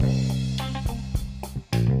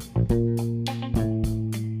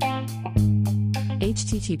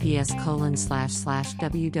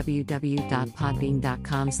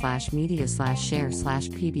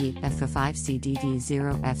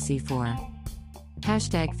https://www.podbean.com/media/share/pbf5cdd0fc4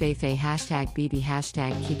 Hashtag Feifei, hashtag Bibi,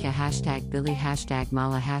 hashtag Kika, hashtag Billy, hashtag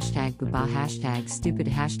Mala, hashtag Buba, hashtag Stupid,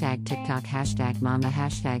 hashtag TikTok, hashtag Mama,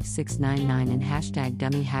 hashtag 699 and hashtag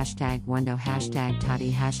Dummy, hashtag Wendo, hashtag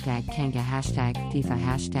Toddy, hashtag Kanga, hashtag FIFA,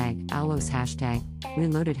 hashtag Alos, hashtag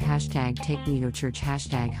Reloaded, hashtag Take Me to Church,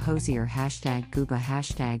 hashtag Hosier, hashtag Gooba,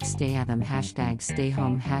 hashtag Stay Adam, hashtag Stay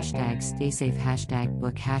Home, hashtag Stay Safe, hashtag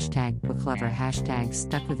Book, hashtag Book Lover, hashtag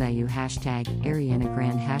Stuck With You, hashtag Ariana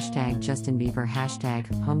Grande, hashtag Justin Bieber, hashtag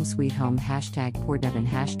Home Sweet Home, hashtag Poor Devin,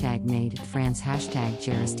 hashtag Made in France, hashtag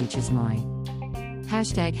Jaristiches Moi.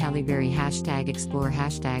 Hashtag Halle Berry, hashtag Explore,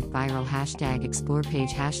 hashtag Viral, hashtag Explore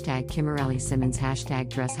Page, hashtag Kimberly Simmons, hashtag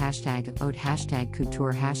Dress, hashtag Oat, hashtag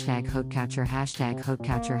Couture, hashtag Haute Couture,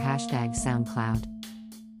 hashtag SoundCloud.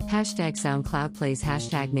 Hashtag SoundCloud Plays,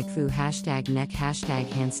 hashtag NickFu, hashtag Neck, hashtag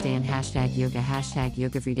Handstand, hashtag Yoga, hashtag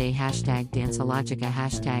Yoga Everyday, hashtag Danceologica,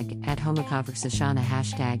 hashtag At Homoconversationa,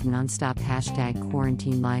 hashtag Nonstop, hashtag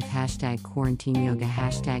Quarantine Life, hashtag Quarantine Yoga,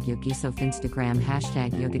 hashtag Yogisof Instagram,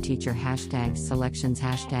 hashtag Yoga Teacher, hashtag Selections,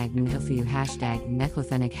 hashtag Nihilfu, hashtag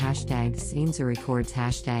Neclofenic, hashtag Sainza Records,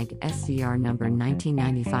 hashtag SCR number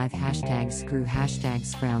 1995, hashtag Screw, hashtag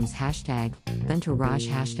Scrounds, hashtag Bento Raj,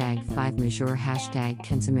 hashtag 5 Major, hashtag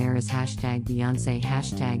Kensamaras, hashtag Beyonce,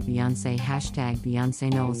 hashtag Beyonce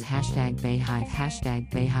Knowles, hashtag Bayhive, hashtag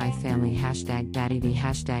Bayhive Family, hashtag Batty,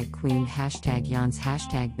 hashtag Queen, hashtag Yans,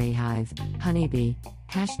 hashtag Bayhive, Honeybee,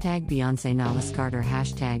 hashtag Beyonce Nala Carter,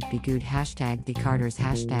 hashtag Be Good, hashtag The Carters,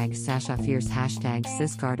 hashtag Sasha Fierce, hashtag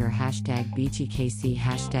Sis Carter, hashtag BGKC,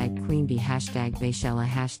 hashtag Queen Bee, hashtag Bayshella,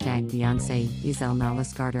 hashtag Beyonce, Izel Nala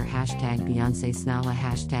Carter, hashtag Beyonce Snala,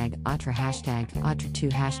 hashtag Atra, hashtag Atra2,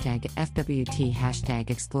 hashtag FWT, hashtag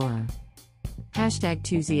Explorer. Hashtag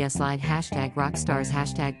 2ZS Slide, hashtag Rockstars,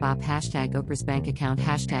 hashtag Bop, hashtag Oprah's Bank Account,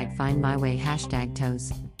 hashtag Find My Way, hashtag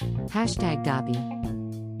Toes, hashtag Dobby,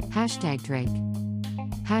 hashtag Drake,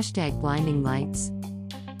 hashtag Blinding Lights,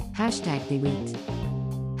 hashtag The Wheat,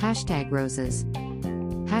 hashtag Roses,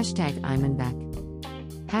 hashtag Imanbek,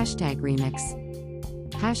 hashtag Remix,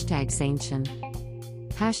 hashtag Saintchen,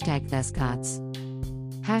 hashtag Vescots,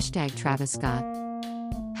 hashtag Travis Scott,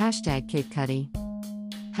 hashtag Kid Cudi,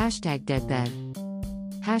 hashtag Deadbed,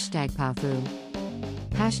 hashtag Pafu,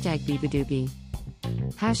 hashtag Beabadoobie,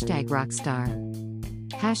 hashtag Rockstar,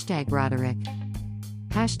 hashtag Roderick,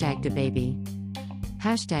 hashtag DaBaby,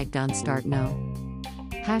 hashtag Don't Start No,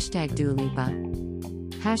 hashtag Dua Lipa,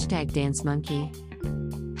 hashtag Dance Monkey,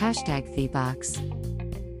 hashtag Thebox,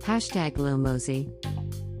 hashtag Lil Mosey,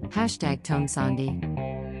 hashtag Tone Sandi,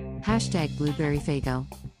 hashtag Blueberry Fago,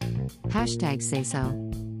 hashtag Say So,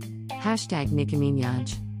 hashtag Nicki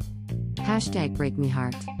Minaj, hashtag Break Me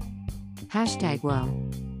Heart, hashtag Whoa,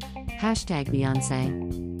 hashtag Beyonce,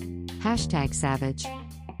 hashtag Savage,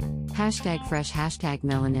 hashtag Fresh, hashtag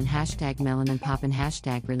Melanin, hashtag Melanin Poppin',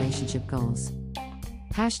 hashtag Relationship Goals,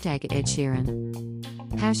 hashtag Ed Sheeran,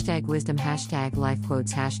 hashtag Wisdom, hashtag Life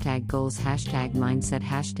Quotes, hashtag Goals, hashtag Mindset,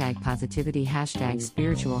 hashtag Positivity, hashtag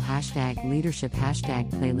Spiritual, hashtag Leadership,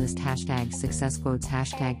 hashtag Playlist, hashtag Success Quotes,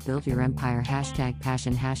 hashtag Build Your Empire, hashtag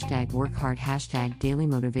Passion, hashtag Work Hard, hashtag Daily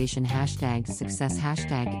Motivation, hashtag Success,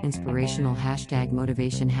 hashtag Inspirational, hashtag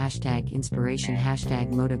Motivation, hashtag Inspiration,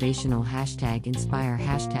 hashtag Motivational, hashtag Inspire,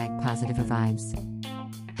 hashtag Positive Vibes,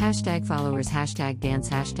 hashtag Followers, hashtag Dance,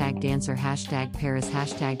 hashtag Dancer, hashtag Paris,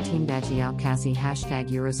 hashtag Team Badgie Alcassi, hashtag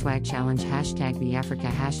Euroswag Challenge, hashtag Be Africa,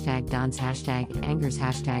 hashtag Dance, hashtag Angers,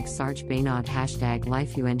 hashtag Sarge Baynod, hashtag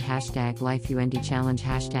Life UN, hashtag Life UND Challenge,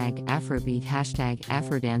 hashtag Afrobeat, hashtag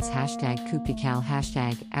Afrodance, hashtag Kupikal,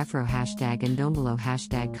 hashtag Afro, hashtag Ndombolo,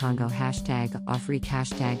 hashtag Congo, hashtag Afrique,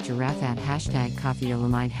 hashtag Giraffe, hashtag Coffee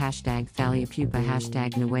Olamide, hashtag Thalia Pupa,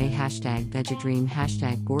 hashtag Nue, hashtag Vegedream,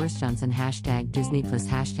 hashtag Boris Johnson, hashtag Disney Plus,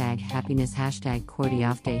 hashtag Happiness, hashtag Quote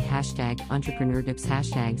Off Day, hashtag Entrepreneur Dips,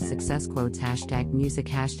 hashtag Success Quotes, hashtag Music,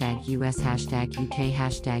 hashtag US, hashtag UK,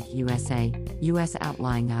 hashtag USA, US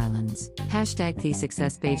Outlying Islands, hashtag The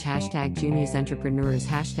Success Page, hashtag Juniors Entrepreneurs,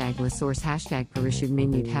 hashtag La Source, hashtag Parachute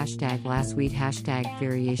Minute, hashtag Last Week, hashtag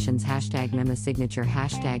Variations, hashtag Mema Signature,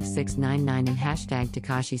 hashtag 699 and hashtag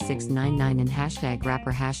Takashi 699 and hashtag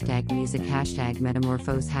Rapper, hashtag Music, hashtag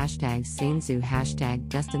Metamorphose, hashtag Sainzu, hashtag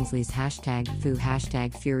Dustinsley's, hashtag Fu,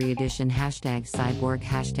 hashtag Fury Edition hashtag Cyborg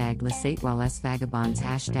hashtag Les Etoiles Vagabonds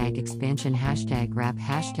hashtag Expansion hashtag Rap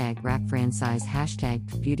franchise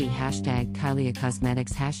hashtag Beauty hashtag Kylie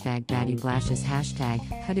Cosmetics hashtag Baddie Blashes hashtag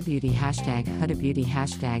Huda Beauty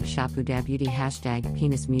hashtag Shapuda Beauty hashtag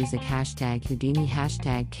Penis Music hashtag Houdini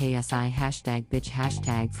hashtag KSI hashtag Bitch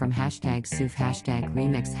hashtag From hashtag Soof hashtag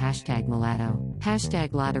Remix hashtag Mulatto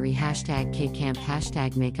hashtag Lottery hashtag K-Camp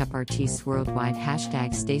hashtag Makeup Artists Worldwide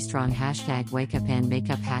hashtag Stay Strong hashtag Wake Up and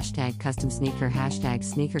Makeup hashtag Custom Sneaker hashtag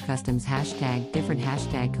Sneaker Customs hashtag Different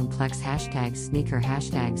hashtag Complex hashtag Sneaker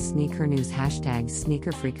hashtag Sneaker News hashtag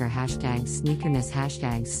Sneaker Freaker hashtag Sneakerness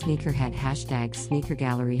hashtag Sneakerhead hashtag Sneaker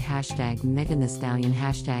Gallery hashtag Megan Thee Stallion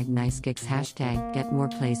hashtag Nice Kicks hashtag Get More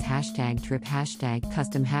Plays hashtag Drip hashtag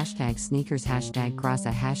Custom hashtag Sneakers hashtag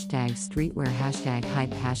Grasa hashtag Streetwear hashtag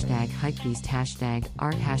Hypebeast hashtag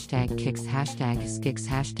Art hashtag Kicks hashtag Skicks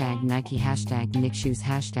hashtag Nike hashtag Nick Shoes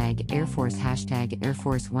hashtag Air Force hashtag Air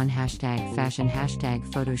Force One hashtag Fashion hashtag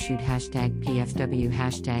Photoshoot hashtag PFW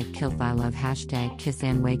hashtag Kilthylove hashtag Kiss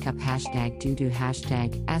and Wake Up hashtag Doodoo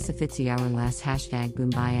hashtag Asafitzi Hourless hashtag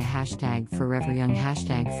Boombaya hashtag Forever Young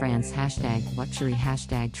hashtag France hashtag Luxury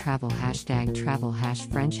hashtag Travel hash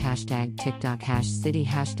French hashtag TikTok hash City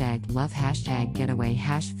hashtag Love hashtag Getaway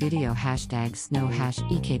hash Video hashtag Snow hash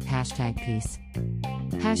ECAPE hashtag Peace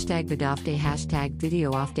hashtag Vid Off Day hashtag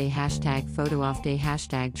Video Off Day hashtag Photo Off Day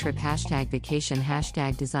hashtag Trip hashtag Vacation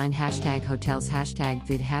hashtag Design hashtag Hotels hashtag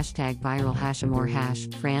Vid hashtag Viral hash Amour hash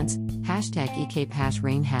France hashtag ECAPE hash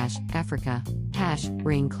Rain hash Africa hash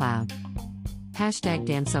Rain Cloud hashtag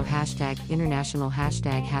Danso hashtag International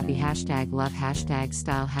hashtag Happy hashtag Love hashtag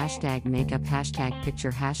Style hashtag Makeup hashtag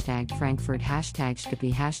Picture hashtag Frankfurt hashtag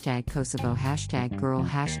Shkipi hashtag Kosovo hashtag Girl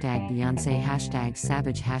hashtag Beyonce hashtag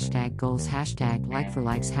Savage hashtag Goals hashtag Like for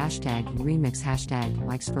Likes hashtag Remix hashtag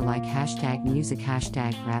Likes for Like hashtag Music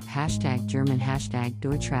hashtag Rap hashtag German hashtag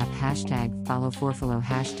Deutschrap hashtag Follow for Follow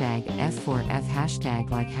hashtag F4F hashtag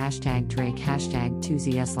Like hashtag Drake hashtag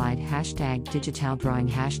 2ZSlide hashtag Digital Drawing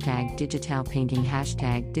hashtag Digital Painting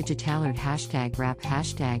hashtag Digitalert hashtag Rap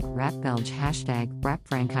Belge hashtag Rap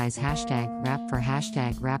Franchise hashtag Rap for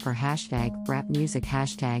hashtag Rapper hashtag Rap Music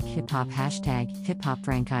hashtag Hip Hop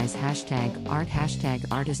Franchise hashtag Art hashtag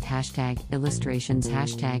Artist hashtag Illustrations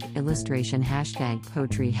hashtag Illustration hashtag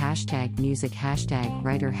Poetry hashtag Music hashtag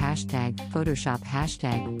Writer hashtag Photoshop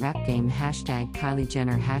hashtag Rap Game hashtag Kylie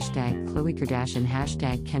Jenner hashtag Khloe Kardashian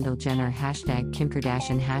hashtag Kendall Jenner hashtag Kim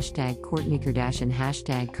Kardashian hashtag Kourtney Kardashian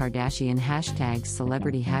hashtag Kardashian hashtag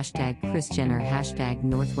Celebrity hashtag Kris Jenner hashtag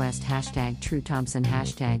Northwest hashtag True Thompson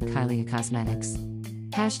hashtag Kylie Cosmetics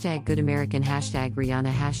hashtag Good American hashtag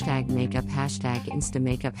Rihanna hashtag Makeup hashtag Insta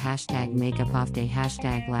Makeup hashtag Makeup Off Day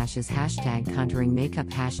hashtag Lashes hashtag Contouring Makeup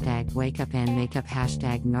hashtag Wake Up and Makeup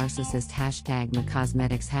hashtag Narcissist hashtag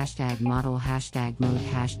McCosmetics hashtag Model hashtag Mode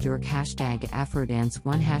hash Jork hashtag Afrodance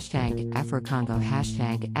 1 hashtag Afro-Congo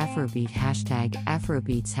hashtag Afrobeat hashtag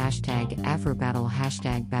Afrobeats hashtag Afrobattle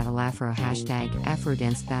hashtag Battle Afro hashtag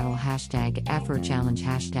Afrodance Battle hashtag Afro Challenge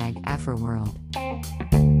hashtag Afroworld